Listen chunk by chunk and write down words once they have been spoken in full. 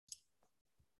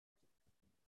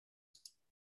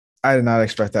I did not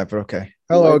expect that, but okay.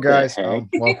 Hello, What the guys. heck?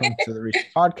 Welcome to the Reach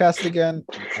podcast again.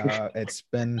 It's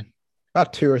been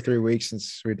about 2 or 3 weeks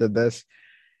since we did this,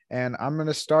 and I'm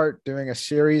gonna start doing a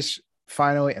series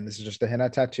finally. And this is just a henna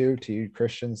tattoo to you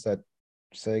Christians that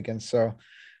say against so.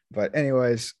 But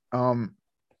anyways, I'm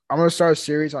gonna start a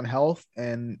series on health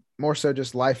and more so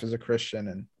just life as a Christian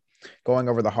and going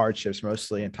over the hardships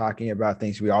mostly and talking about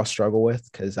things we all struggle with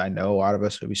because I know a lot of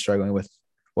us will be struggling with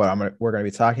what we're going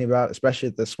to be talking about, especially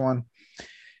at this one.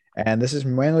 And this is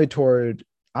mainly toward,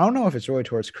 I don't know if it's really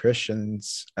towards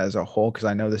Christians as a whole, because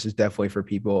I know this is definitely for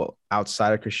people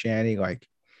outside of Christianity, like,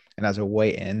 and as a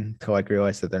way in to like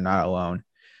realize that they're not alone.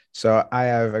 So I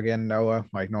have again Noah,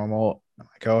 like normal, my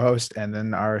co-host, and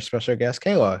then our special guest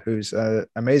Kayla, who's an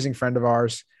amazing friend of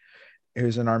ours,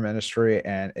 who's in our ministry,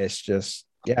 and it's just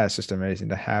amazing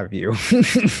to have you.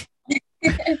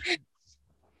 Hey,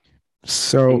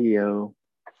 So yo.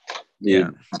 yeah,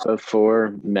 Dude,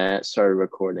 before Matt started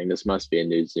recording, this must be a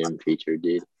new Zoom feature,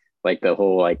 dude. Like the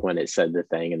whole, like when it said the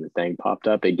thing and the thing popped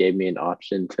up, it gave me an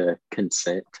option to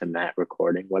consent to Matt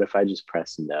recording. What if I just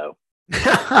press no?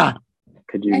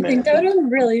 Could you I think that imagine? would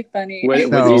have really funny. What do you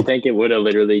no, think it would have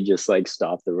literally just like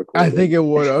stopped the I think recording? it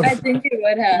would I have. think it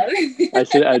would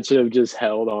have. I should have just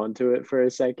held on to it for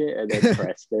a second and then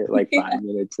pressed it like Yeah. 5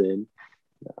 minutes in.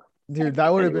 Dude, that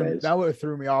Anyways, would have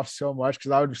threw me off so much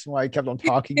because I would just like kept on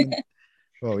talking and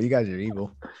oh, you guys are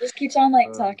evil. Just keeps on like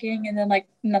uh, talking and then like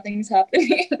nothing's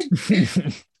happening.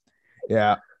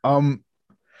 Yeah.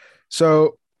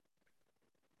 So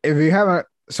if you haven't,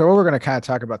 so what we're going to kind of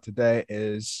talk about today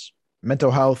is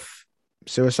mental health,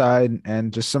 suicide,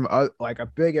 and just some like a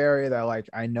big area that like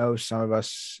I know some of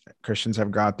us Christians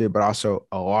have gone through, but also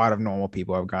a lot of normal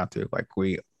people have gone through. Like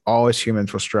we all as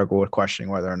humans will struggle with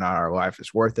questioning whether or not our life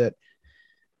is worth it.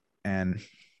 And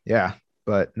yeah,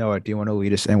 but Noah, do you want to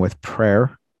lead us in with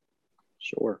prayer?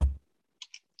 sure.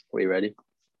 We ready?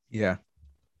 Yeah.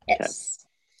 Okay. Yes.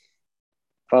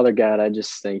 Father God, I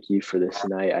just thank you for this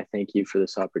night. I thank you for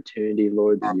this opportunity,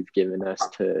 Lord, that you've given us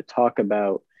to talk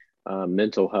about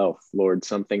mental health, Lord,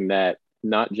 something that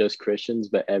not just Christians,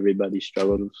 but everybody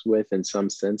struggles with in some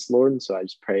sense, Lord. And so I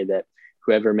just pray that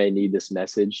whoever may need this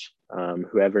message,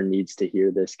 whoever needs to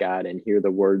hear this, God, and hear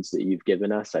the words that you've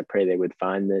given us, I pray they would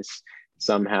find this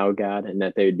somehow, God, and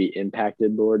that they would be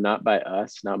impacted, Lord, not by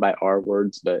us, not by our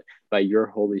words, but by your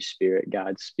Holy Spirit,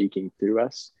 God, speaking through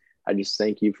us. I just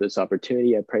thank you for this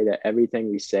opportunity. I pray that everything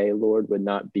we say, Lord, would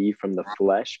not be from the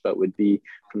flesh, but would be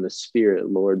from the Spirit,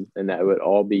 Lord, and that it would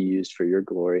all be used for your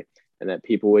glory, and that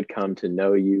people would come to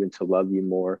know you and to love you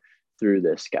more through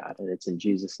this, God. And it's in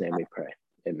Jesus' name we pray.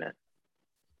 Amen.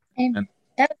 And And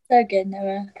that was so good,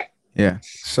 Noah. yeah.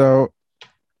 So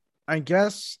I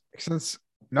guess since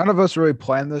none of us really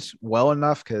planned this well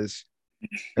enough, because it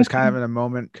was kind of in a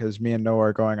moment because me and Noah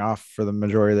are going off for the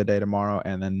majority of the day tomorrow.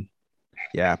 And then,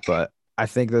 yeah, but I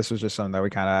think this was just something that we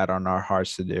kind of had on our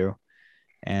hearts to do.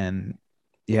 And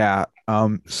yeah,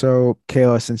 so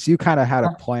Kayla, since you kind of had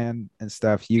a plan and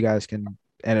stuff, you guys can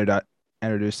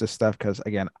introduce this stuff because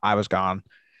again, I was gone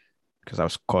because I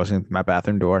was closing my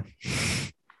bathroom door.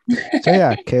 So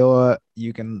yeah, Kayla,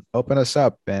 you can open us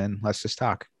up and let's just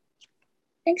talk.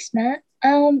 Thanks, Matt.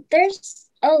 There's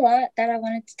a lot that I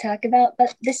wanted to talk about,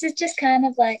 but this is just kind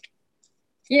of like,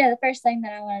 the first thing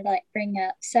that I wanted to like bring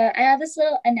up. So I have this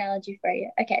little analogy for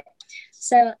you. Okay.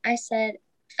 So I said,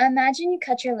 imagine you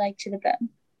cut your leg to the bone.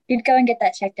 You'd go and get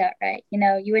that checked out, right? You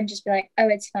wouldn't just be like, oh,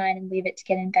 it's fine and leave it to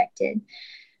get infected.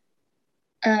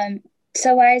 Um,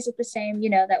 so why is it the same,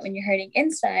 that when you're hurting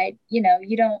inside, you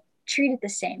don't treat it the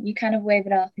same. You kind of wave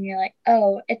it off and you're like,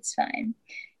 oh, it's fine.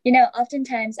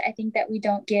 Oftentimes I think that we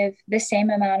don't give the same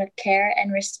amount of care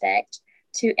and respect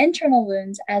to internal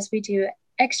wounds as we do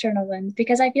external wounds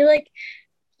because I feel like,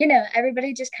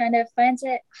 everybody just kind of finds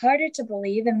it harder to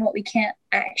believe in what we can't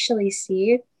actually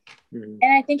see. Mhm.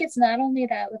 And I think it's not only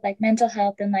that with like mental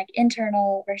health and like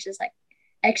internal versus like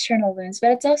external wounds,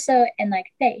 but it's also in like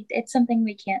faith. It's something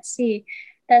we can't see.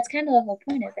 That's kind of the whole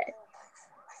point of it.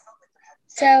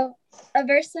 So, a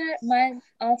verse that my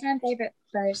all time favorite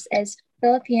verse is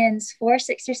Philippians 4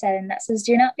 6 or 7 that says,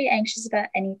 do not be anxious about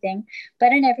anything,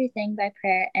 but in everything by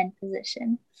prayer and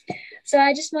position. So,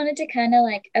 I just wanted to kind of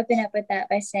like open up with that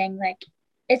by saying, like,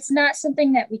 it's not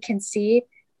something that we can see,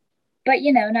 but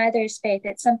neither is faith.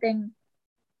 It's something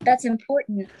that's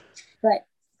important, but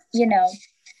you know,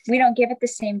 we don't give it the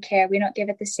same care. We don't give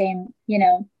it the same,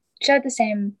 show it the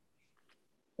same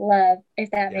love, if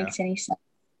that Yeah, makes any sense.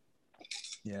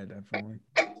 yeah, definitely.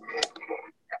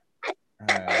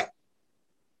 Uh,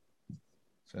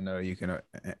 so no, you can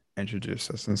introduce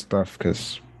us and stuff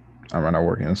because I'm gonna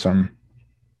work in some.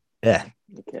 Yeah.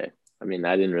 Okay. I mean,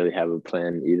 I didn't really have a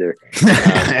plan either.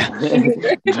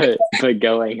 But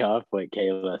going off what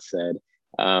Kayla said,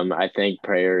 I think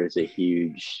prayer is a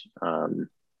huge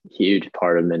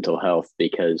part of mental health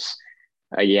because,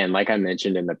 again, like I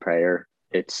mentioned in the prayer,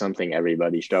 it's something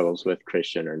everybody struggles with,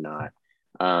 Christian or not.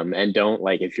 And don't,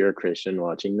 like, if you're a Christian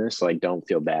watching this, like, don't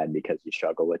feel bad because you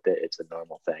struggle with it. It's a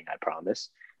normal thing, I promise.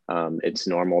 It's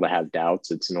normal to have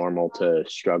doubts. It's normal to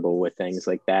struggle with things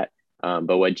like that.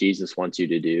 But what Jesus wants you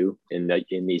to do in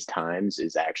these times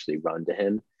is actually run to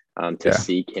him, to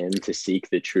seek him, to seek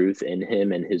the truth in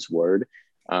him and his word.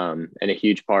 And a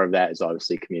huge part of that is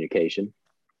obviously communication.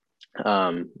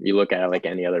 You look at it like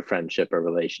any other friendship or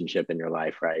relationship in your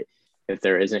life, right? If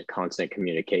there isn't constant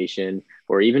communication,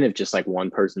 or even if just like one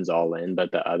person's all in,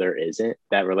 but the other isn't,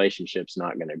 that relationship's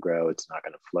not going to grow. It's not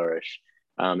going to flourish.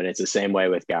 And it's the same way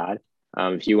with God.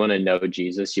 If you want to know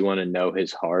Jesus, you want to know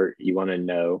his heart, you want to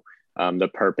know the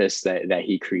purpose that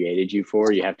he created you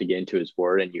for, you have to get into his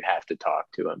word and you have to talk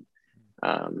to him.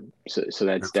 So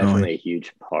that's definitely a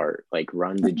huge part. Like,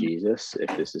 run to Jesus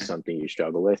if this is something you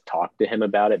struggle with. Talk to him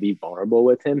about it. Be vulnerable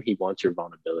with him. He wants your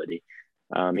vulnerability.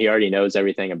 He already knows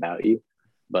everything about you,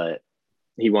 but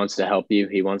he wants to help you.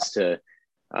 He wants to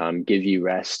give you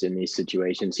rest in these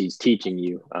situations. He's teaching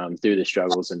you through the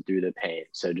struggles and through the pain.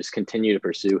 So just continue to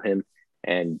pursue him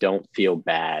and don't feel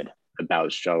bad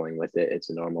about struggling with it. It's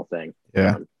a normal thing.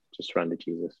 Yeah. Just run to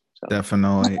Jesus. So.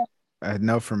 Definitely. I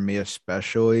know for me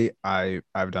especially,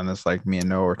 I've done this, like me and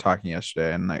Noah were talking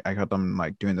yesterday, and like I got them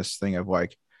like doing this thing of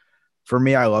like, for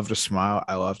me, I love to smile.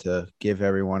 I love to give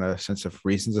everyone a sense of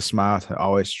reason to smile, to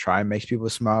always try and make people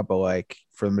smile. But like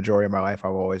for the majority of my life,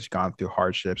 I've always gone through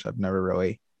hardships. I've never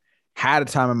really had a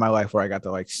time in my life where I got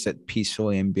to like sit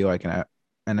peacefully and be like in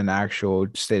an actual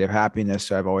state of happiness.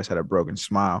 So I've always had a broken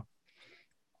smile.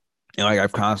 And like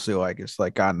I've constantly like it's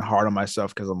like gotten hard on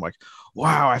myself because I'm like,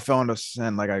 wow, I fell into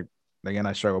sin. Like I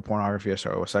struggle with pornography, I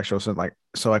struggle with sexual sin. Like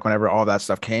so like whenever all that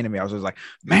stuff came to me, I was just like,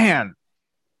 man,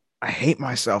 I hate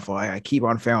myself. Like I keep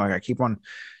on failing. Like I keep on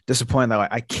disappointed that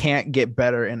like I can't get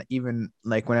better. And even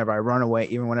like whenever I run away,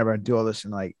 even whenever I do all this,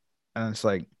 and it's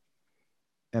like,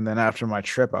 and then after my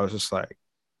trip, I was just like,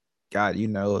 God, you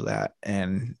know that,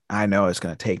 and I know it's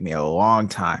gonna take me a long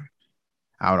time.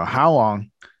 I don't know how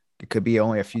long. It could be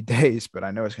only a few days, but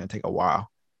I know it's gonna take a while.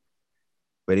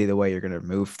 But either way, you're gonna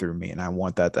move through me, and I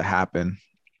want that to happen.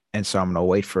 And so I'm gonna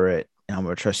wait for it. And I'm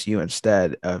gonna trust you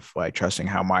instead of like trusting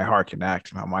how my heart can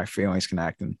act and how my feelings can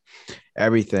act and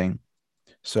everything.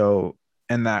 So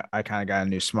in that, I kind of got a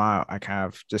new smile. I kind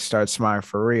of just started smiling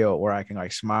for real, where I can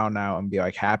like smile now and be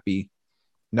like happy,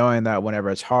 knowing that whenever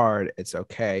it's hard, it's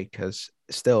okay because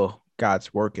still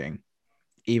God's working,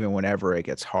 even whenever it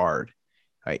gets hard.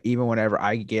 Like even whenever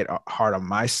I get hard on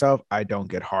myself, I don't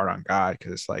get hard on God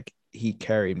because it's like he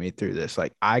carried me through this.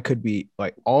 Like I could be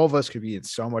like all of us could be in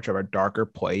so much of a darker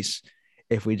place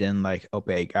if we didn't like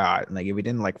obey God. And like if we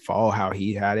didn't like follow how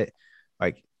he had it,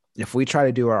 like if we try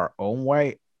to do it our own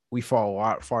way, we fall a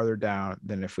lot farther down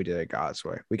than if we did it God's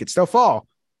way. We could still fall,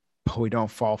 but we don't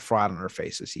fall flat on our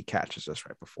faces. He catches us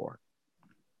right before.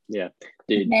 Yeah,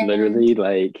 dude, literally,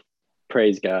 like,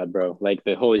 praise God, bro. Like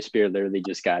the Holy Spirit literally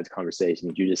just guides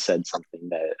conversations. You just said something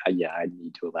that I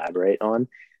need to elaborate on.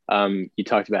 You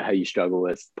talked about how you struggle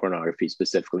with pornography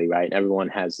specifically, right? Everyone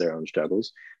has their own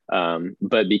struggles.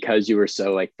 But because you were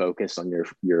so like focused on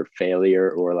your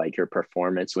failure or like your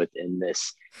performance within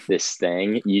this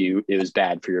thing, it was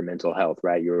bad for your mental health,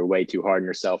 right? You were way too hard on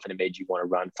yourself and it made you want to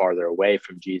run farther away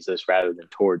from Jesus rather than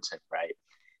towards him, right?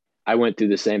 I went through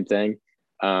the same thing.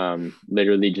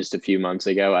 Literally just a few months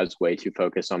ago, I was way too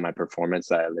focused on my performance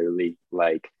that I literally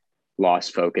like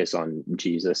lost focus on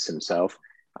Jesus himself.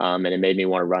 And it made me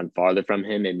want to run farther from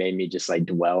him. It made me just like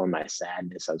dwell in my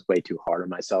sadness. I was way too hard on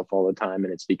myself all the time.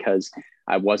 And it's because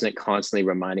I wasn't constantly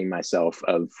reminding myself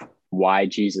of why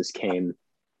Jesus came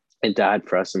and died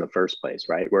for us in the first place,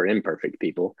 right? We're imperfect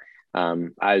people.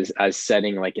 I was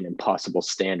setting like an impossible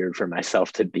standard for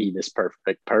myself to be this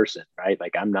perfect person, right?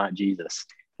 Like I'm not Jesus.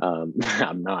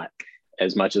 I'm not,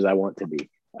 as much as I want to be.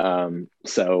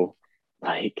 So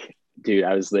like, dude,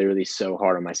 I was literally so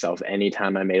hard on myself.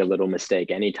 Anytime I made a little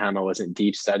mistake, anytime I wasn't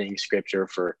deep studying scripture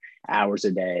for hours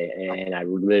a day, and I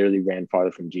literally ran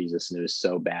farther from Jesus, and it was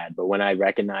so bad. But when I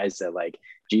recognized that like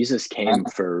Jesus came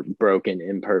for broken,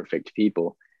 imperfect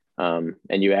people, and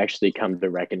you actually come to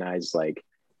recognize like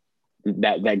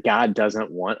that God doesn't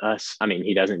want us. I mean,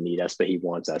 he doesn't need us, but he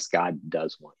wants us. God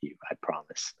does want you. I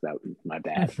promise. That was my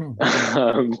bad.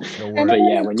 But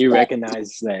yeah, when you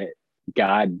recognize that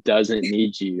God doesn't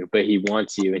need you, but he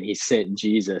wants you, and he sent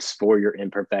Jesus for your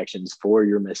imperfections, for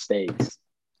your mistakes,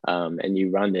 and you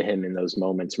run to him in those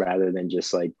moments rather than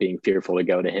just like being fearful to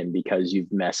go to him because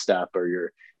you've messed up or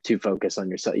you're too focused on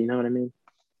yourself. You know what I mean?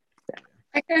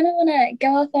 I kind of want to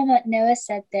go off on what Noah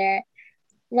said there.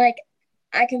 Like,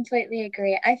 I completely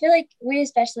agree. I feel like we,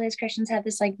 especially as Christians, have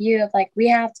this like view of like we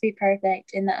have to be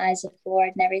perfect in the eyes of the Lord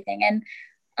and everything. And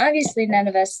obviously, none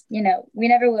of us, we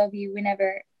never will be.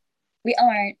 We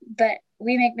aren't, but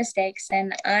we make mistakes.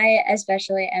 And I,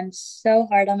 especially, am so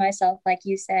hard on myself, like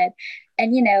you said.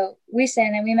 And, we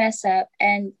sin and we mess up.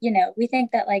 And, we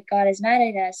think that like God is mad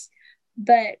at us,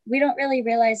 but we don't really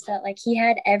realize that like He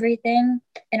had everything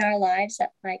in our lives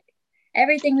that like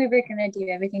everything we were going to do,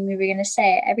 everything we were going to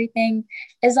say, everything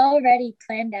is already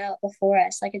planned out before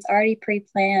us. Like it's already pre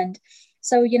planned.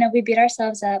 So, we beat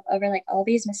ourselves up over like all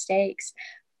these mistakes.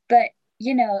 But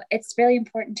it's really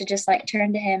important to just like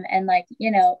turn to Him and like,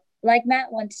 like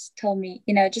Matt once told me,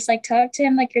 just like talk to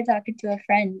Him like you're talking to a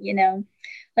friend,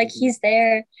 like He's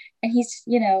there and He's,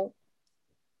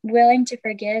 willing to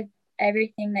forgive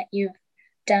everything that you've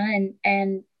done.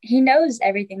 And He knows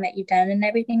everything that you've done and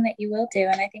everything that you will do.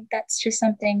 And I think that's just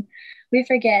something we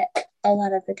forget a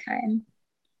lot of the time.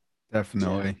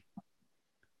 Definitely.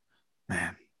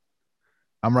 Man.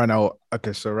 I'm right now.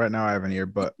 Okay, so right now I have an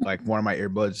earbud, like one of my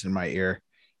earbuds in my ear,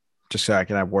 just so I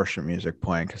can have worship music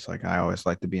playing. Cause like I always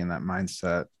like to be in that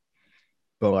mindset.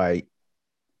 But like,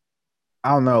 I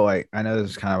don't know, like I know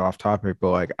this is kind of off topic, but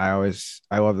like I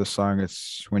love the song.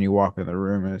 It's when you walk in the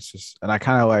room, and it's just, and I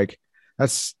kind of like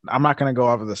I'm not gonna go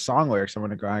off of the song lyrics. I'm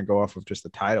gonna go off of just the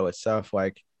title itself.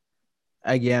 Like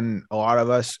again, a lot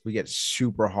of us we get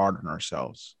super hard on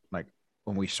ourselves. Like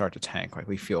when we start to tank, like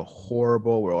we feel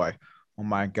horrible. We're like, oh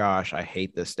my gosh, I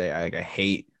hate this day. I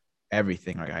hate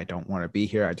everything. Like I don't want to be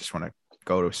here. I just want to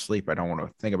go to sleep. I don't want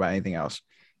to think about anything else.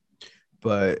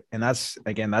 But and that's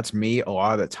me a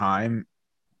lot of the time.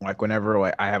 Like whenever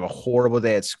like I have a horrible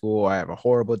day at school, I have a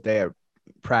horrible day at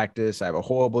practice, I have a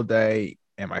horrible day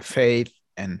in my faith.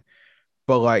 And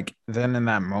but like then in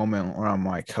that moment where I'm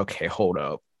like, okay, hold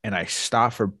up. And I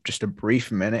stop for just a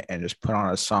brief minute and just put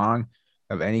on a song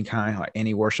of any kind, like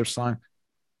any worship song.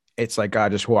 It's like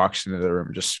God just walks into the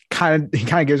room, just he kind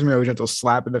of gives me a gentle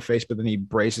slap in the face, but then He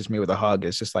braces me with a hug.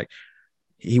 It's just like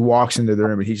He walks into the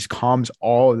room and He just calms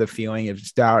all of the feeling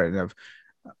of doubt and of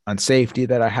unsafety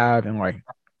that I have. And like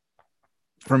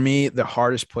for me, the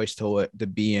hardest place to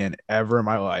be in ever in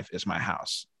my life is my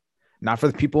house. Not for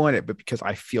the people in it, but because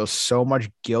I feel so much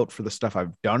guilt for the stuff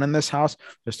I've done in this house,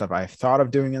 the stuff I've thought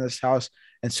of doing in this house.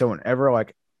 And so whenever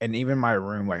like, and even my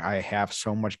room, like I have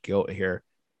so much guilt here,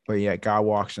 but yet God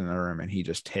walks in the room and He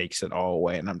just takes it all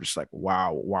away. And I'm just like,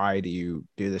 wow, why do you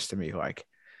do this to me? Like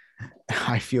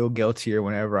I feel guiltier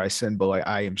whenever I sin, but like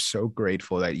I am so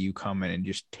grateful that you come in and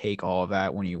just take all of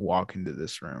that when you walk into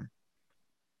this room.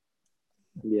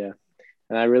 Yeah.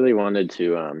 And I really wanted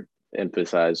to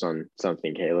emphasize on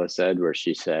something Kayla said, where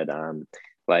she said,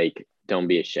 like, don't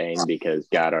be ashamed because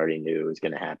God already knew it was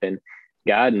going to happen.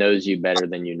 God knows you better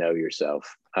than you know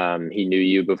yourself. He knew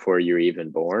you before you were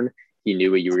even born. He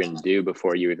knew what you were going to do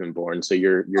before you were even born. So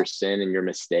your sin and your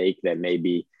mistake that may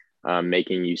be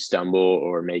making you stumble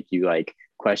or make you like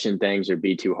question things or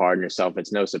be too hard on yourself,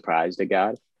 it's no surprise to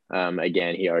God.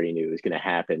 Again, He already knew it was going to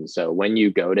happen. So when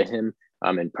you go to Him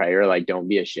in prayer, like, don't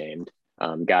be ashamed.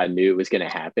 God knew it was going to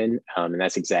happen. And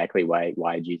that's exactly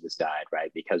why Jesus died,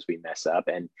 right? Because we mess up,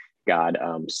 and God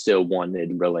still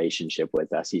wanted relationship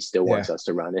with us. He still wants us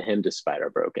to run to Him despite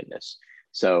our brokenness.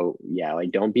 So yeah,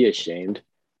 like don't be ashamed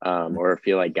or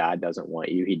feel like God doesn't want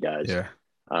you. He does. Yeah.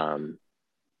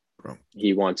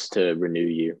 He wants to renew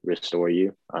you, restore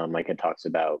you. Like it talks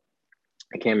about,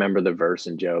 I can't remember the verse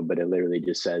in Job, but it literally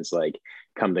just says like,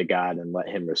 come to God and let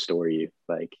Him restore you.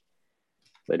 Like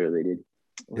literally, dude.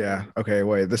 Yeah. Okay.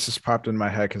 Wait, this just popped in my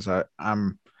head because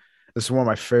this is one of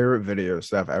my favorite videos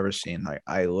that I've ever seen. Like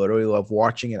I literally love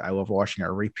watching it. I love watching it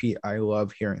repeat. I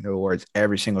love hearing the words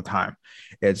every single time.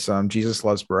 It's Jesus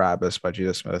Loves Barabbas by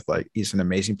Jesus Smith. Like he's an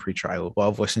amazing preacher. I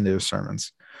love listening to his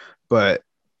sermons. But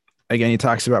again, he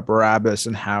talks about Barabbas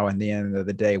and how in the end of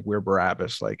the day, we're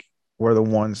Barabbas. Like we're the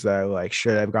ones that like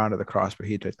should have gone to the cross, but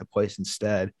He took the place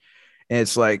instead. And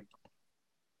it's like,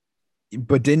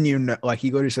 but didn't you know, like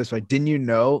he literally says, like, didn't you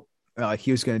know like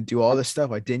He was going to do all this stuff?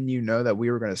 Like, didn't you know that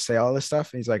we were going to say all this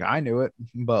stuff? And He's like, I knew it,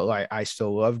 but like, I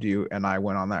still loved you. And I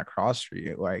went on that cross for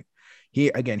you. Like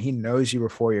He knows you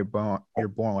before you're born.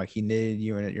 Like He knitted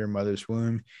you in your mother's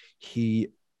womb. He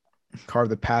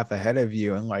carved the path ahead of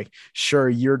you. And like, sure,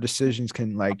 your decisions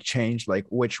can like change like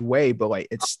which way, but like,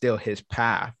 it's still His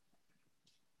path.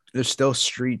 There's still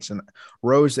streets and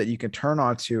roads that you can turn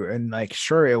onto, and like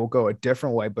sure it will go a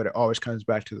different way, but it always comes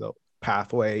back to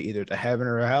pathway either to heaven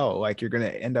or hell. Like you're gonna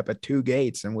end up at two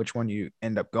gates, and which one you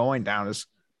end up going down is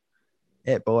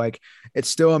it. But like it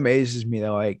still amazes me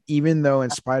that like even though in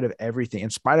spite of everything, in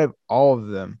spite of all of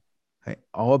them, like,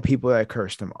 all the people that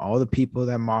cursed him, all the people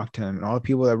that mocked him, and all the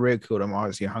people that ridiculed him,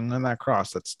 as he hung on that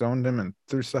cross, that stoned him and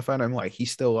threw stuff at him, like he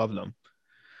still loved them.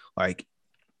 Like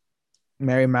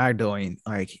Mary Magdalene,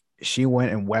 like she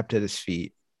went and wept at his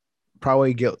feet,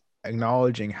 probably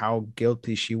acknowledging how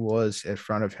guilty she was in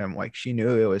front of him. Like she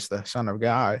knew it was the Son of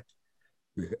God,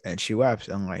 and she wept.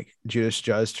 And like Judas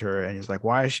judged her, and he's like,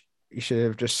 "Why? You should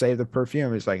have just saved the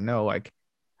perfume." He's like, "No, like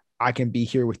I can be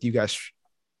here with you guys.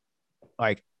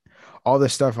 Like all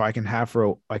this stuff I can have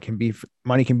for, I can be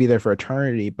money can be there for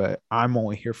eternity, but I'm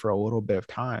only here for a little bit of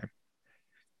time."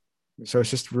 So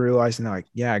it's just realizing that, like,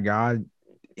 yeah, God,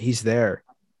 He's there,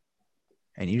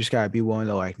 and you just gotta be willing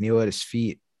to like kneel at His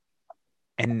feet.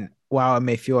 And while it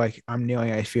may feel like I'm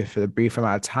kneeling at His feet for the brief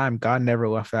amount of time, God never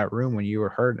left that room when you were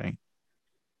hurting.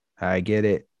 I get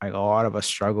it. Like a lot of us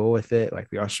struggle with it. Like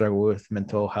we all struggle with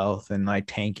mental health and like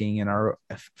tanking in our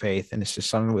faith. And it's just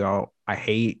something I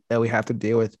hate that we have to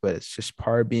deal with, but it's just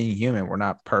part of being human. We're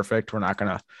not perfect. We're not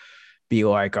going to be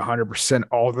like 100%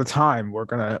 all the time. We're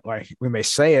going to like, we may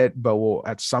say it, but we'll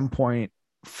at some point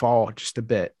fall just a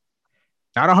bit.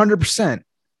 Not 100%,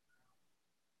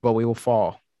 but we will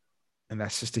fall. And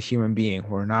that's just a human being.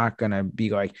 We're not going to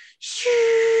be like,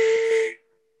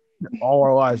 all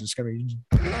our lives. It's going to be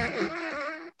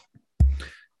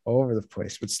all over the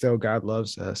place, but still God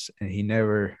loves us, and He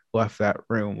never left that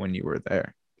room when you were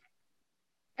there.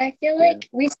 I feel like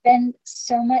we spend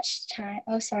so much time.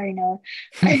 Oh, sorry, Noah.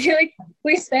 I feel like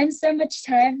we spend so much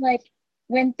time, like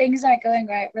when things aren't going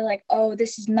right, we're like, oh,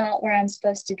 this is not where I'm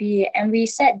supposed to be. And we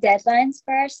set deadlines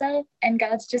for ourselves, and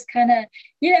God's just kind of,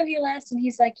 He laughs and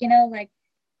He's like, like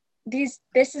this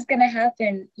is going to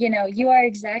happen. You are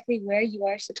exactly where you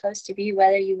are supposed to be,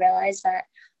 whether you realize that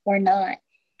or not.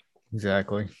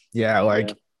 Exactly. Yeah.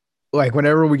 Like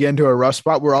whenever we get into a rough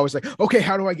spot, we're always like, okay,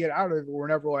 how do I get out of it? We're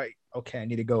never like, okay, I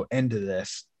need to go into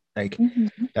this. Like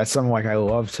that's something like I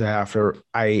love to have to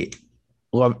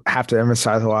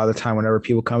emphasize a lot of the time whenever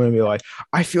people come and be like,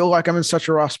 I feel like I'm in such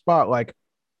a rough spot. Like,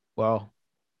 well,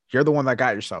 you're the one that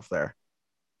got yourself there.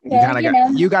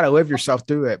 You got to live yourself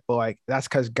through it. But like, that's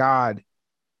because God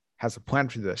has a plan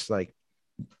for this. Like,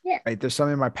 right, there's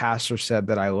something my pastor said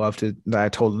that that I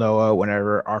told Noah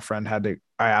whenever I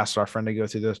asked our friend to go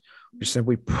through this. We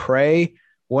simply pray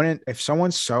if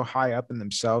someone's so high up in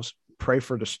themselves, pray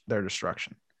for their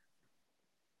destruction,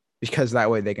 because that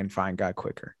way they can find God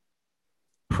quicker.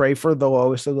 Pray for the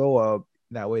lowest of the low.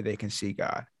 That way they can see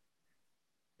God,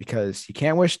 because you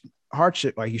can't wish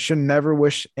hardship. Like you should never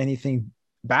wish anything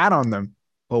bad on them,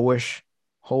 but wish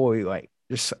holy, like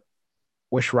just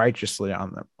wish righteously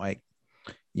on them. Like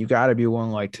you got to be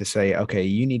willing like to say, okay,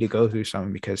 you need to go through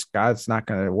something, because God's not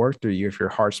going to work through you if your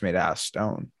heart's made out of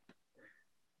stone.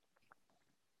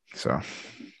 So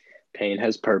pain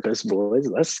has purpose, boys.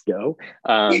 Let's go.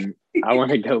 I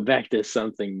want to go back to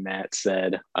something Matt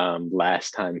said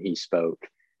last time he spoke.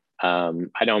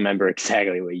 I don't remember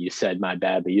exactly what you said, my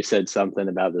bad, but you said something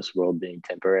about this world being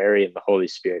temporary, and the Holy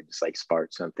Spirit just like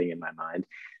sparked something in my mind.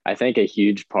 I think a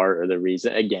huge part of the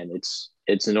reason, again, it's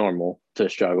normal to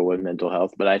struggle with mental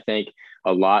health, but I think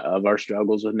a lot of our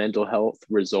struggles with mental health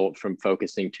result from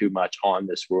focusing too much on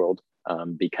this world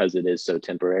because it is so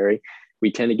temporary.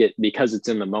 We tend to get, because it's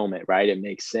in the moment, right? It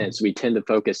makes sense. We tend to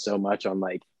focus so much on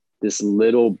like this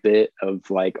little bit of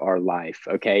like our life.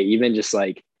 Okay. Even just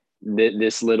like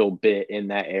this little bit in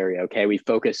that area. Okay. We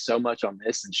focus so much on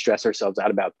this and stress ourselves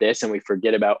out about this, and we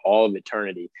forget about all of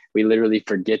eternity. We literally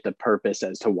forget the purpose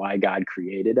as to why God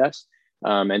created us.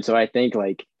 And so I think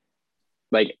like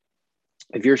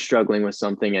if you're struggling with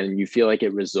something and you feel like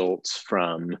it results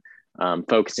from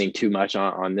focusing too much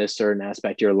on this certain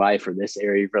aspect of your life or this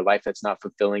area of your life that's not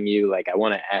fulfilling you, like I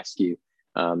want to ask you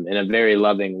in a very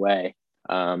loving way,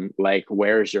 like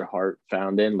where is your heart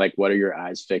found in? Like what are your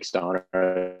eyes fixed on?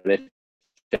 Are they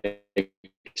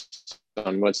fixed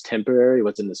on what's temporary,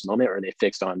 what's in this moment, or are they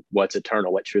fixed on what's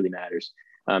eternal, what truly matters?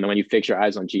 And when you fix your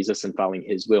eyes on Jesus and following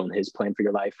His will and His plan for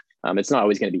your life, it's not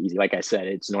always going to be easy. Like I said,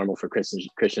 it's normal for Christians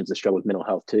to struggle with mental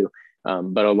health too.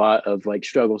 But a lot of like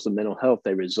struggles with mental health,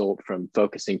 they result from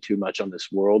focusing too much on this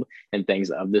world and things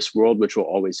of this world, which will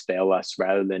always fail us,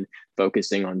 rather than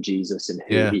focusing on Jesus and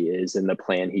who He is and the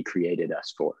plan He created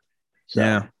us for. So,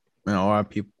 yeah. And a lot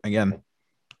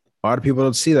of people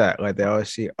don't see that. Like they always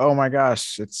see, oh my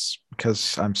gosh, it's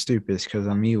because I'm stupid. It's because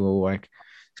I'm evil. Like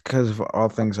it's because of all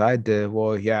things I did.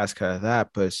 Well, yeah, it's because of that,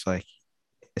 but it's like,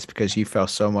 it's because you fell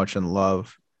so much in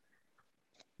love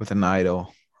with an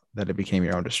idol that it became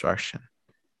your own destruction.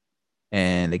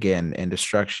 And again, in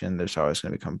destruction, there's always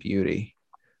going to become beauty.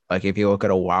 Like if you look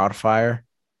at a wildfire,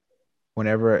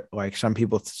 whenever like some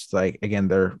people like again,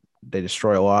 they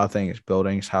destroy a lot of things,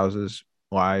 buildings, houses,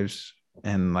 lives,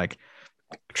 and like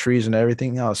trees and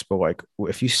everything else. But like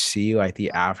if you see like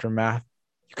the aftermath,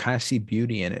 you kind of see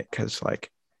beauty in it because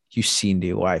like you see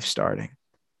new life starting.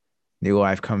 New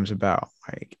life comes about.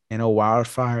 Like in a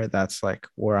wildfire, that's like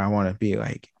where I want to be.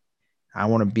 Like I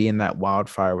want to be in that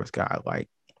wildfire with God. Like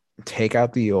take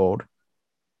out the old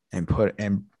and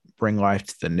bring life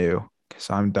to the new. Because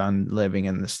I'm done living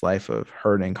in this life of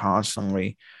hurting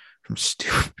constantly from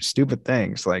stupid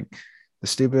things. Like the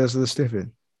stupidest of the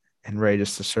stupid, and ready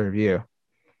just to serve you.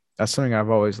 That's something I've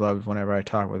always loved whenever I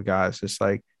talk with guys. It's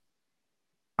like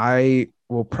I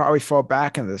will probably fall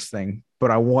back in this thing, but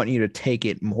I want you to take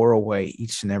it more away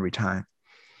each and every time.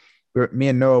 Me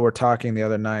and Noah were talking the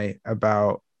other night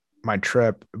about my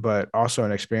trip, but also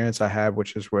an experience I had,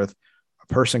 which is with a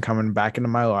person coming back into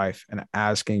my life and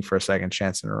asking for a second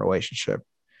chance in a relationship.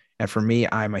 And for me,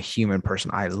 I'm a human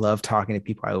person. I love talking to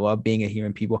people. I love being a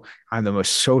human people. I'm the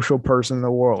most social person in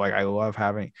the world. Like I love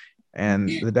having, and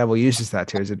the devil uses that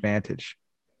to his advantage.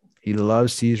 He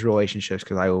loves to use relationships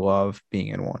because I love being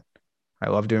in one. I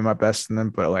love doing my best in them,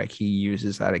 but like he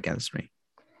uses that against me.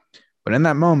 But in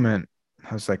that moment,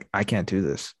 I was like, I can't do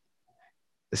this.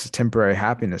 This is temporary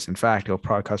happiness. In fact, it'll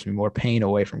probably cause me more pain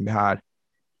away from God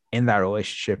in that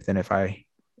relationship than if I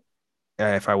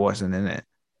wasn't in it.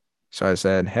 So I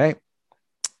said, hey,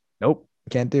 nope,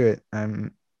 can't do it.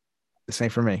 This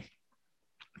ain't for me.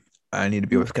 I need to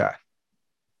be with God.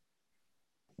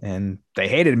 And they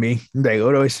hated me. They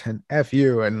literally said, F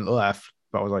you, and left.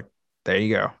 But I was like, there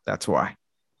you go. That's why.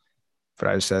 But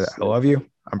I just said, I love you.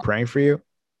 I'm praying for you.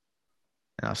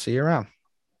 And I'll see you around.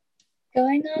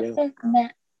 Going off of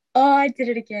Matt. Oh, I did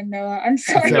it again, Noah. I'm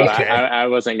sorry. No, I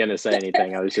wasn't going to say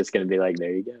anything. I was just going to be like,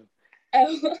 there you go.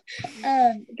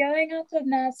 Going off of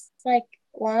Matt's like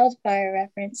wildfire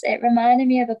reference, it reminded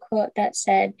me of a quote that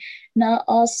said, "Not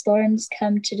all storms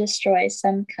come to destroy,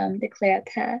 some come to clear a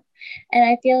path." And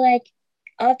I feel like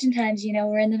oftentimes,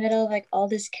 we're in the middle of like all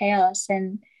this chaos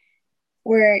and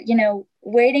we're,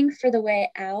 waiting for the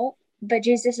way out, but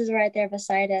Jesus is right there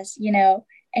beside us, and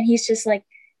he's just like,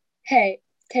 hey,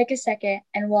 take a second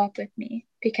and walk with me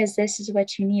because this is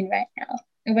what you need right now.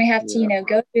 And we have to,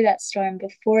 go through that storm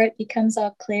before it becomes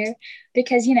all clear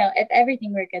because, if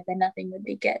everything were good, then nothing would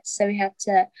be good. So we have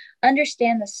to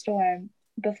understand the storm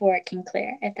before it can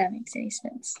clear, if that makes any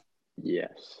sense.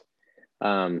 Yes.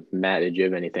 Matt, did you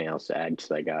have anything else to add? Because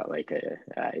I got like an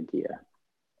idea.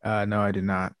 No, I did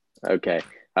not. Okay.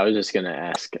 I was just going to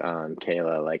ask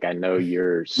Kayla, like, I know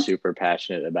you're super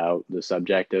passionate about the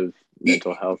subject of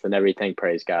mental health and everything.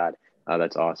 Praise God.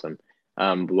 That's awesome.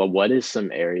 Well, what is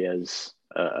some areas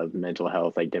of mental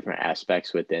health, like different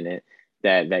aspects within it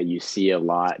that you see a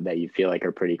lot that you feel like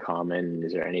are pretty common?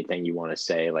 Is there anything you want to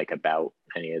say like about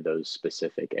any of those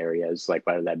specific areas, like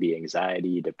whether that be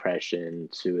anxiety, depression,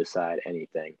 suicide,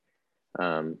 anything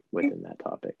within that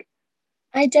topic?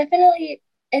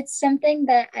 It's something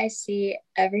that I see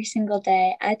every single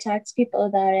day. I talk to people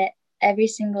about it every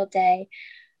single day,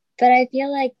 but I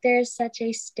feel like there's such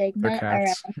a stigma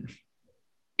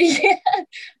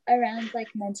around like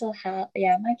mental health.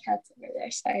 Yeah, my cat's over there.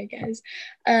 Sorry, guys.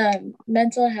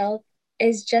 Mental health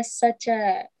is just such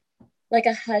a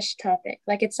hush topic.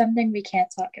 Like it's something we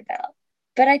can't talk about.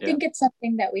 But I think it's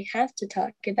something that we have to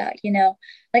talk about,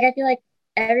 Like I feel like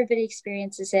everybody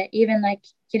experiences it, even like,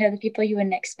 the people you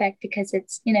wouldn't expect because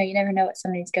it's, you never know what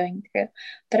somebody's going through.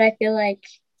 But I feel like,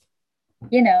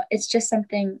 it's just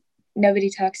something nobody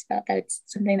talks about, that it's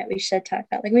something that we should talk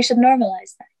about. Like we should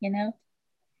normalize that,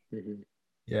 Mm-hmm.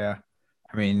 Yeah.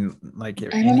 I mean, like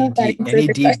any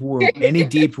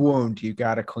deep wound, you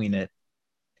got to clean it.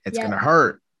 It's going to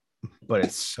hurt, but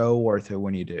it's so worth it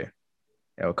when you do.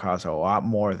 It'll cause a lot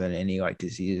more than any like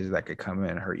diseases that could come in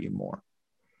and hurt you more.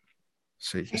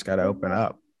 So you just got to open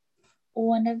up.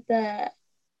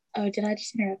 Did I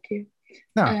just interrupt you?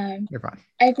 No, you're fine.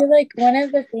 I feel like one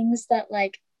of the things that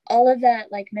like all of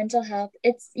that, like mental health,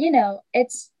 it's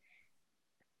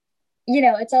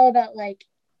all about like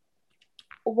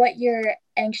what you're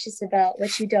anxious about,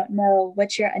 what you don't know,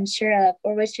 what you're unsure of,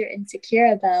 or what you're insecure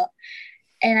about.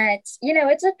 And it's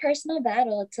a personal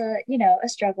battle. It's a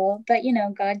struggle, but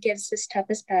God gives his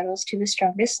toughest battles to the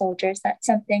strongest soldiers. That's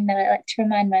something that I like to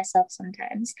remind myself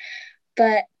sometimes.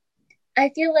 But I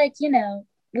feel like,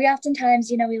 we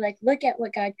oftentimes, we like look at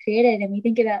what God created and we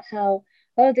think about how,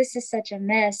 oh, this is such a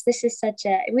mess.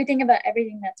 We think about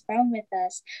everything that's wrong with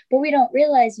us, but we don't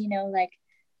realize, like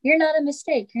you're not a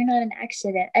mistake. You're not an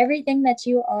accident. Everything that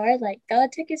you are, like,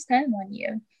 God took his time on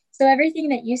you. So everything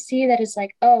that you see that is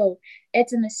like, oh,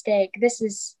 it's a mistake. This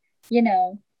is,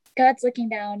 God's looking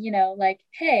down, like,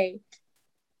 hey,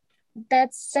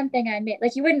 that's something I made.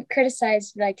 Like, you wouldn't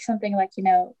criticize like something like,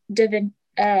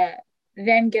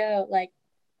 Van Gogh like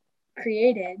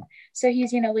created. So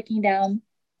he's, looking down,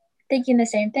 thinking the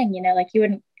same thing, like you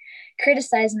wouldn't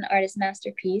criticize an artist's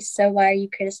masterpiece. So why are you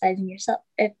criticizing yourself,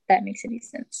 if that makes any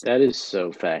sense? That is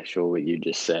so factual what you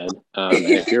just said. And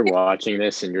if you're watching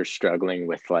this and you're struggling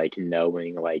with like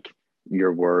knowing like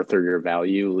your worth or your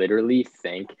value, literally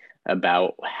think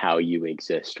about how you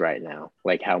exist right now,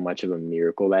 like how much of a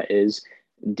miracle that is.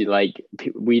 Like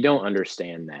we don't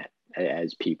understand that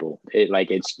as people.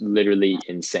 It's literally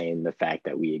insane the fact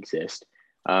that we exist.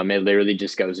 It literally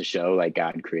just goes to show like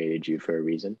God created you for a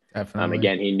reason. Definitely.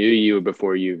 Again, he knew you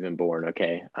before you even born.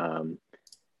 Okay.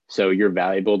 So you're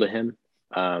valuable to him.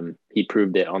 He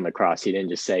proved it on the cross. He didn't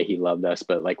just say he loved us,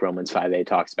 but like Romans 5:8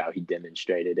 talks about, he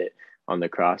demonstrated it on the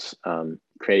cross,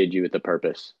 created you with a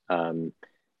purpose.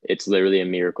 It's literally a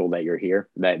miracle that you're here,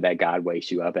 that God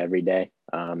wakes you up every day.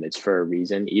 It's for a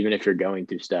reason. Even if you're going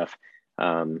through stuff,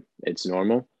 it's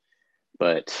normal.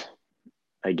 But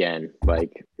again,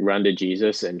 like run to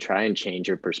Jesus and try and change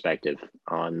your perspective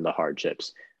on the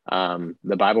hardships.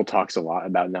 The Bible talks a lot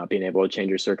about not being able to change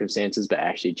your circumstances, but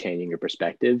actually changing your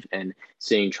perspective and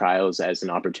seeing trials as an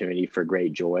opportunity for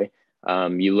great joy.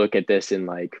 You look at this in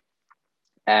like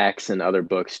Acts and other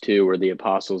books too, where the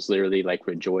apostles literally like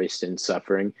rejoiced in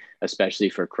suffering, especially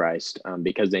for Christ,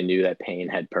 because they knew that pain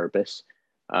had purpose,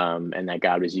 and that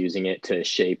God was using it to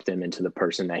shape them into the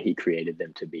person that he created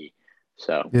them to be.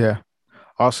 So, Yeah.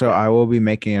 Also, yeah. I will be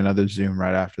making another Zoom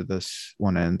right after this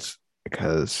one ends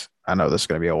because I know this is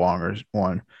going to be a longer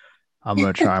one. I'm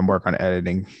going to try and work on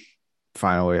editing.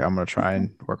 Finally, I'm going to try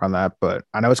and work on that, but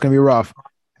I know it's going to be rough.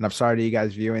 And I'm sorry to you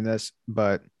guys viewing this,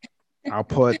 but I'll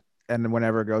put, and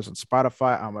whenever it goes on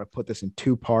Spotify, I'm going to put this in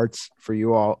 2 parts for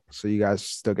you all so you guys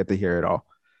still get to hear it all.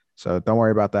 So don't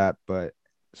worry about that. But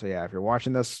so, yeah, if you're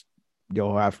watching this,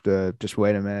 you'll have to just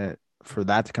wait a minute for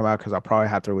that to come out because I'll probably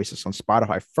have to release this on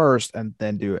Spotify first and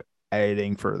then do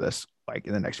editing for this like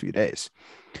in the next few days.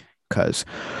 Because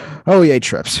yeah,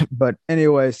 trips. But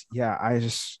anyways, yeah, I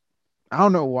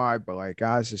don't know why, but like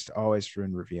God's just always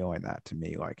been revealing that to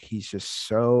me. Like he's just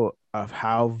so of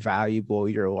how valuable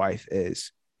your life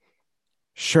is.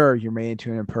 Sure, you're made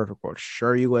into an imperfect world.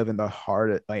 Sure, you live in a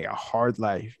hard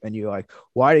life, and you're like,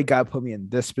 why did God put me in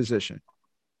this position?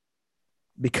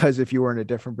 Because if you were in a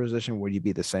different position, would you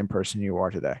be the same person you are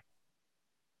today?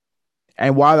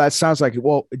 And while that sounds like,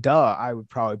 well, duh, I would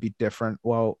probably be different.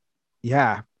 Well,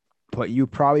 yeah, but you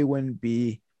probably wouldn't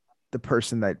be the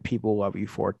person that people love you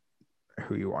for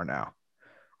who you are now.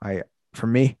 For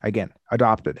me, again,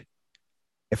 adopted.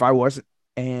 If I wasn't,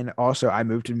 and also I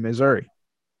moved to Missouri.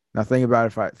 Now think about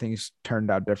if things turned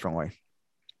out differently.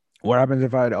 What happens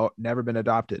if I had never been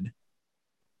adopted?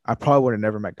 I probably would have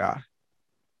never met God.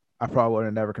 I probably would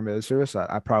have never committed suicide.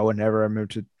 I probably would never have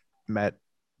moved to met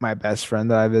my best friend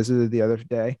that I visited the other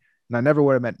day. And I never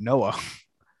would have met Noah.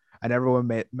 I never would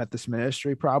have met this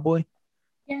ministry probably.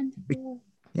 Yeah.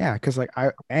 Yeah, because like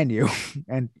I and you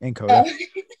and Coda.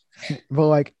 But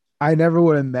like I never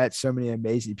would have met so many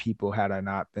amazing people had I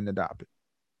not been adopted.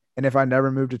 And if I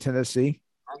never moved to Tennessee,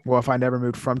 well, if I never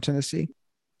moved from Tennessee,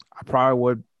 I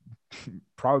probably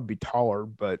be taller,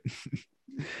 but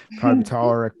probably be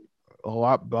taller, a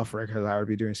lot buffer because I would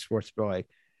be doing sports. But like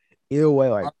either way,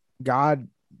 like God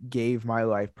gave my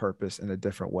life purpose in a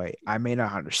different way. I may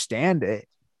not understand it,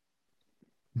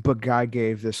 but God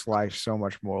gave this life so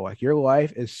much more. Like your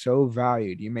life is so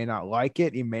valued. You may not like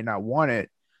it, you may not want it,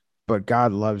 but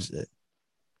God loves it.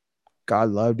 God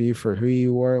loved you for who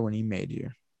you were when he made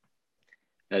you.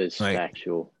 That is Like,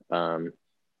 factual. I don't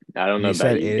know he about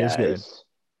said, you it is good. guys.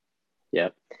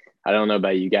 Yep. I don't know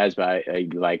about you guys, but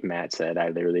like Matt said, I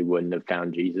literally wouldn't have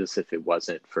found Jesus if it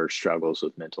wasn't for struggles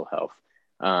with mental health.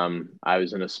 I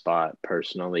was in a spot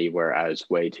personally where I was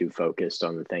way too focused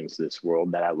on the things of this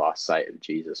world that I lost sight of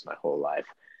Jesus my whole life.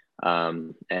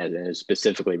 And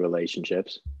specifically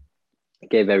relationships. I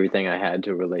gave everything I had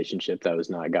to a relationship that was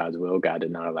not God's will. God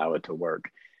did not allow it to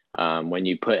work. When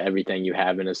you put everything you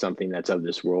have into something that's of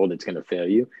this world, it's going to fail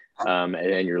you.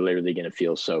 And you're literally going to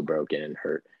feel so broken and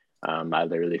hurt. I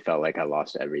literally felt like I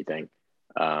lost everything.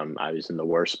 I was in the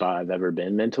worst spot I've ever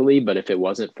been mentally, but if it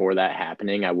wasn't for that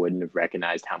happening, I wouldn't have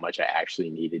recognized how much I actually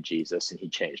needed Jesus, and he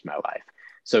changed my life.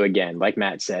 So again, like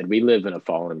Matt said, we live in a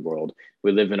fallen world.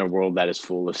 We live in a world that is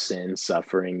full of sin,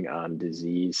 suffering,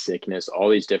 disease, sickness, all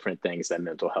these different things that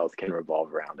mental health can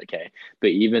revolve around. Okay.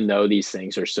 But even though these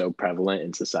things are so prevalent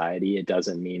in society, it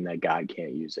doesn't mean that God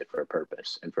can't use it for a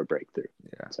purpose and for breakthrough.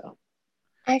 Yeah. So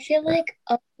I feel like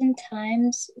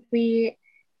oftentimes we,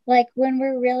 like when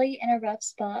we're really in a rough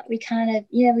spot, we kind of,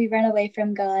 we run away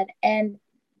from God. And,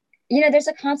 there's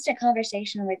a constant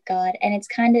conversation with God. And it's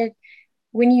kind of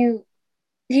when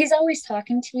he's always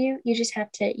talking to you, you just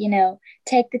have to,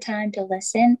 take the time to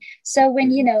listen. So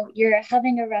when, you're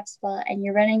having a rough spot and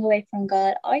you're running away from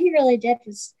God, all you really did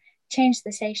was change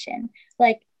the station.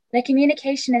 Like the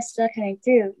communication is still coming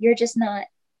through. You're just not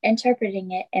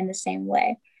interpreting it in the same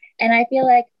way. And I feel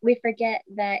like we forget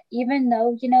that even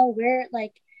though, we're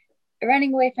like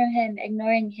running away from him,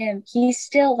 ignoring him, he's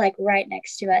still like right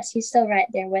next to us. He's still right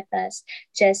there with us,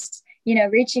 just,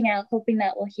 reaching out, hoping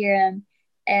that we'll hear him.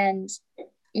 And,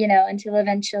 until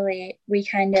eventually we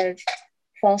kind of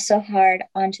fall so hard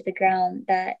onto the ground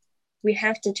that we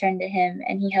have to turn to him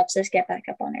and he helps us get back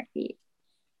up on our feet.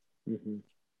 Mm-hmm.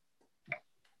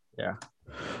 Yeah.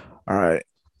 All right,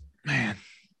 man.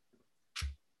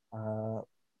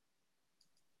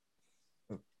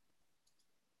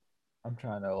 I'm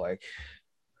trying to like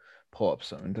pull up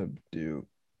something to do,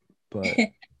 but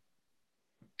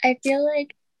I feel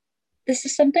like this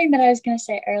is something that I was going to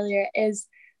say earlier is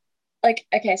like,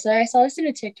 okay, so I saw this in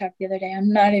a TikTok the other day.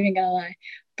 I'm not even going to lie.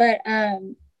 But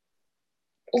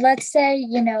let's say,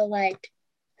 like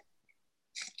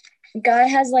God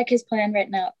has like his plan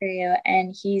written out for you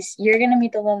and you're going to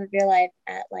meet the love of your life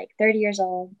at like 30 years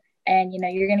old and,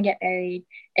 you're going to get married.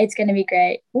 It's going to be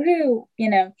great. Woohoo,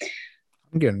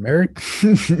 I'm getting married.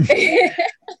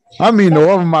 I mean, the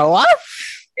love of my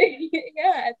life.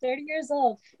 Yeah, at 30 years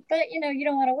old. But, you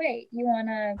don't want to wait. You want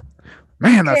to.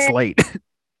 Man, that's late.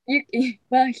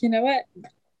 Well, you know what?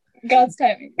 God's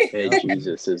timing. Hey,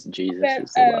 Jesus is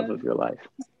the love of your life.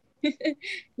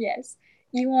 Yes.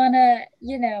 You want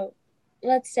to,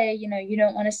 let's say, you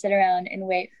don't want to sit around and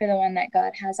wait for the one that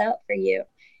God has out for you.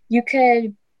 You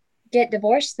could get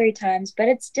divorced 3 times, but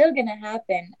it's still going to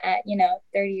happen at,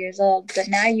 30 years old. But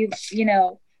now you've,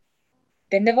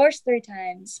 been divorced 3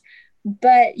 times.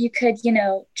 But you could,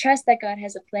 trust that God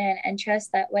has a plan and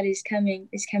trust that what is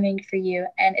coming for you.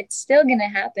 And it's still going to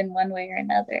happen one way or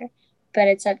another. But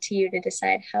it's up to you to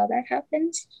decide how that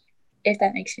happens, if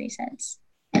that makes any sense.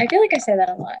 I feel like I say that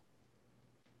a lot.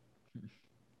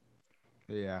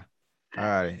 Yeah. All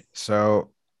right.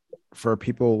 So for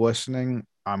people listening,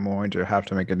 I'm going to have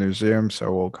to make a new Zoom.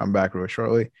 So we'll come back really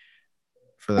shortly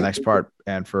for the next part.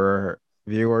 And for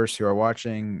viewers who are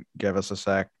watching, give us a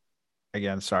sec.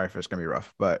 Again, sorry if it's going to be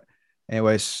rough. But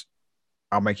anyways,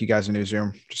 I'll make you guys a new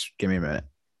Zoom. Just give me a minute.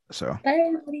 So. Bye,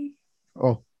 everybody.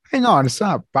 Oh, hang on. It's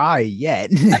not bye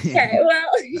yet. Okay, well.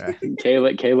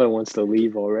 Kayla wants to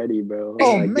leave already, bro.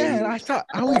 Oh, man. I thought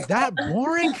I was that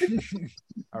boring.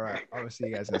 All right. I'll see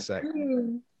you guys in a sec.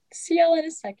 See y'all in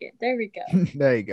a second. There we go. There you go.